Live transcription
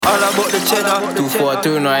All about the cheddar.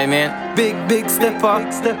 242, know what I mean? Big stepper.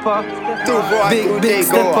 Big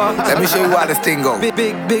stepper. Let me show you how this thing go. Big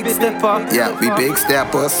stepper. Yeah, we big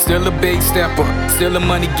steppers. Still a big stepper, still a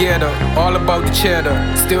money getter. All about the cheddar,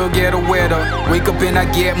 still get a wetter. Wake up and I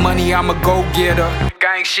get money, I'm a go-getter.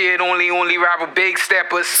 Gang shit, only ride with big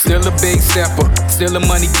steppers. Still a big stepper, still a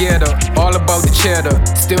money getter. All about the cheddar,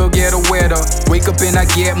 still get a wetter. Wake up and I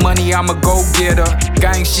get money, I'm a go-getter.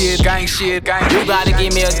 Gang shit. You gotta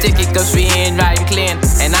give me a ticket cause we ain't riding clean.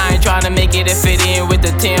 And I ain't tryna make it and fit in with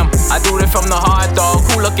the team. I do it from the heart, dog,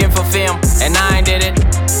 who looking for film? And I ain't did it,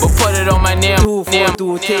 but put it on my name.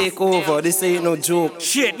 242 takeover, this ain't no joke.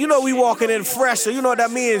 Shit, you know we walking in fresh, so you know what that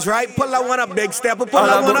means, right? Pull that one up, big stepper, pull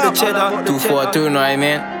that one up. 242, know what I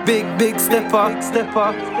mean? Big stepper.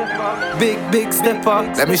 Big stepper.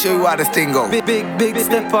 Let me show you how this thing go. Big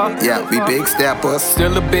stepper. Yeah, we big steppers.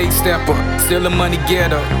 Still a big stepper, still a money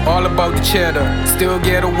getter. All about the cheddar, still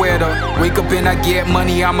get a wetter. Wake up and I get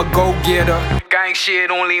money, I'm a go-getter. Gang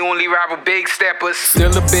shit, only ride with big steppers.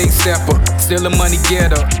 Still a big stepper, still a money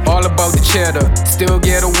getter. All about the cheddar, still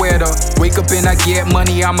get a wetter. Wake up and I get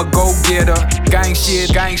money, I'm a go-getter. Gang shit.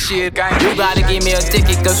 You gotta give me a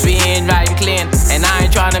ticket cause we ain't riding clean. And I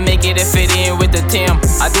ain't tryna make it and fit in with the team.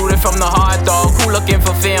 I do it from the heart, dog, who looking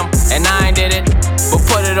for film? And I ain't did it, but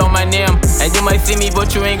put it on my name. And you might see me,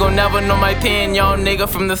 but you ain't gon' never know my pin. Young nigga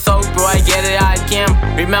from the south, bro, I get it, I can.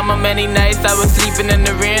 Remember many nights I was sleeping in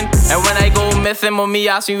the rain. And when I go missing, mommy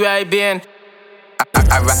ask me where I been.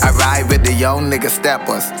 I ride with the young niggas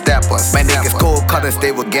steppers. My niggas cold cutters,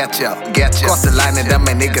 they will get ya. Cross the line and then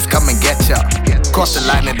my niggas come and get ya. Cross the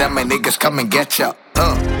line and then my niggas come and get ya.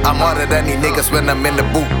 I'm harder than these niggas when I'm in the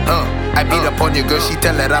booth. I beat up on your girl, she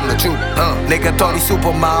tell that I'm the truth. Nigga Tony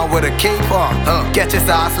Superman with a cape on. Catch his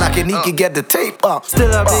ass like he can get the tape on.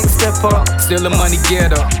 Still a big stepper, Still a money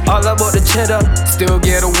getter. all about the cheddar. Still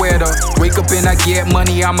get a wetter. Wake up and I get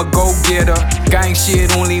money, I'm a go-getter. Gang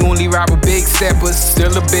shit, only ride with big steppers.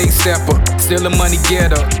 Still a big stepper, still a money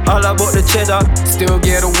getter. All about the cheddar. Still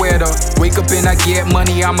get a wetter. Wake up and I get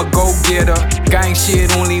money, I'm a go-getter. Gang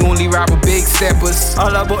shit, only ride with big steppers.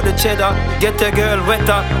 All about the cheddar, get a girl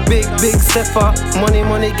wetter. Big stepper, money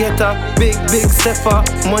getter. Big stepper,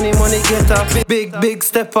 money getter. Big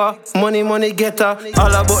stepper, money getter.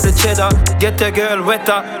 All about the cheddar, get a girl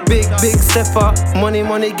wetter. Big stepper, money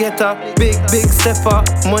getter. Big stepper,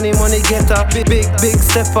 money getter. Big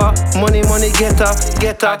stepper, money getter.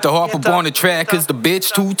 Got to hop up on the track cause the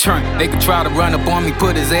bitch too turned. They could try to run up on me,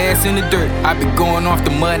 put his ass in the dirt. I been going off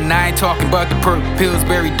the mud and I ain't talking about the perk.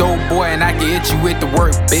 Pillsbury dope boy and I can hit you with the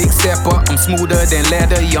work. Big stepper, I'm smoother than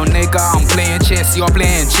leather. Yo nigga, I'm playing chess, y'all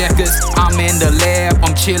playing checkers. I'm in the lab,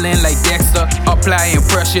 I'm chillin' like Dexter. Applying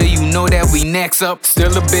pressure, you know that we next up.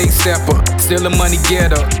 Still a big stepper, still a money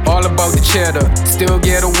getter. All about the cheddar, still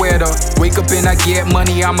get a wetter. Wake up and I get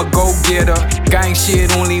money, I'm a go-getter. Gang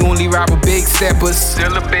shit, only ride with big steppers.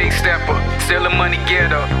 Still a big stepper, still a money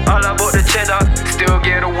getter. All about the cheddar. Still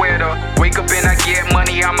get a wetter. Wake up and I get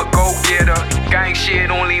money, I'm a go-getter. Gang shit,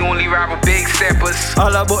 only ride with big steppers.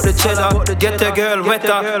 All about the cheddar, get a girl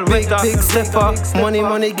wetter. Big stepper,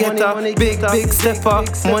 money getter. Big stepper,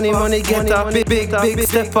 money getter. Big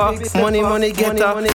stepper, money getter.